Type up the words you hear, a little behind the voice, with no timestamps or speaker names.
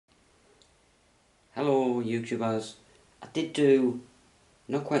for YouTubers. I did do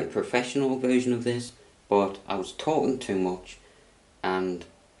not quite a professional version of this, but I was talking too much and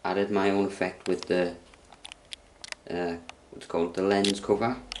added my own effect with the what's called the lens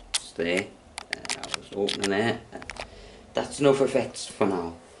cover. It's there. I was opening it. That's enough effects for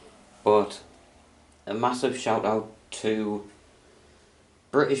now. But a massive shout out to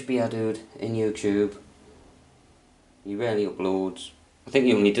British Beer Dude in YouTube. He rarely uploads. I think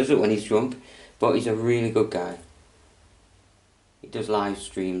he only does it when he's drunk, but he's a really good guy. He does live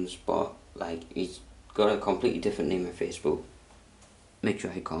streams, but like he's got a completely different name on Facebook. Make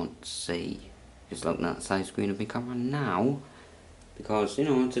sure I can't see. Just looking at the side screen of my camera now, because you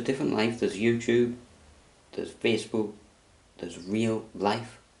know it's a different life. There's YouTube, there's Facebook, there's real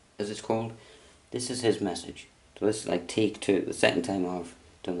life, as it's called. This is his message. So this is like take 2, the second time I've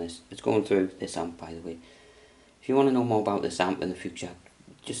done this. It's going through this amp, by the way. If you want to know more about this amp in the future,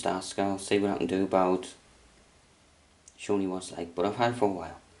 just ask. I'll see what I can do about showing you what it's like. But I've had it for a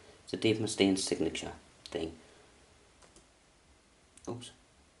while. It's a Dave Mustaine signature thing. Oops.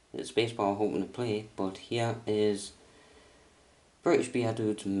 It's spacebar hoping to play, but here is British Beer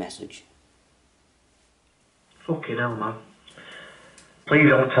Dude's message. Fucking hell, man. Please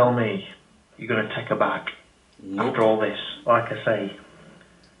don't tell me you're going to take her back. Nope. After all this. Like I say,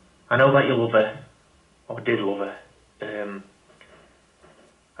 I know that you love her, or did love her, and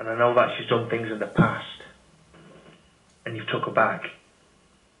I know that she's done things in the past, and you've took her back.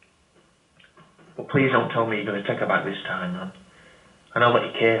 But please don't tell me you're going to take her back this time, man. I know that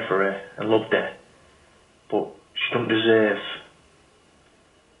you care for her and loved her, but she don't deserve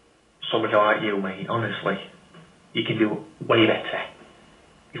somebody like you, mate, honestly. You can do way better.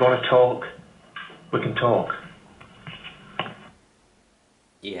 If you want to talk, we can talk.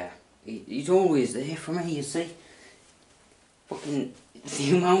 Yeah, he's always there for me, you see. Fucking,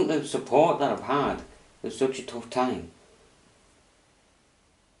 the amount of support that I've had at such a tough time.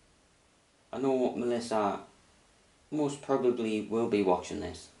 I know Melissa most probably will be watching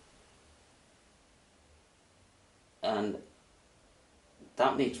this. And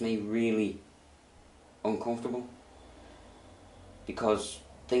that makes me really uncomfortable. Because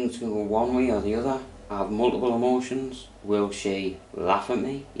things can go one way or the other. I have multiple emotions. Will she laugh at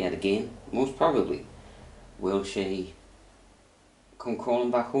me yet again? Most probably. Will she come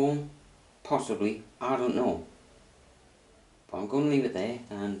crawling back home? Possibly. I don't know. But I'm going to leave it there,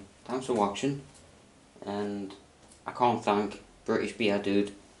 and thanks for watching. And I can't thank British Beer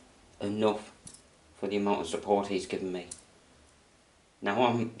Dude enough for the amount of support he's given me. Now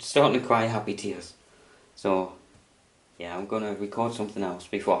I'm starting to cry happy tears. So yeah, I'm going to record something else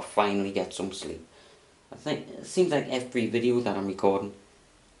before I finally get some sleep. I think it seems like every video that I'm recording,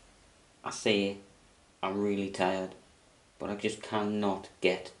 I say I'm really tired, but I just cannot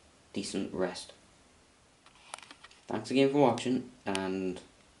get decent rest. Thanks again for watching, and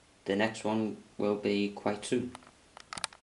the next one will be quite soon.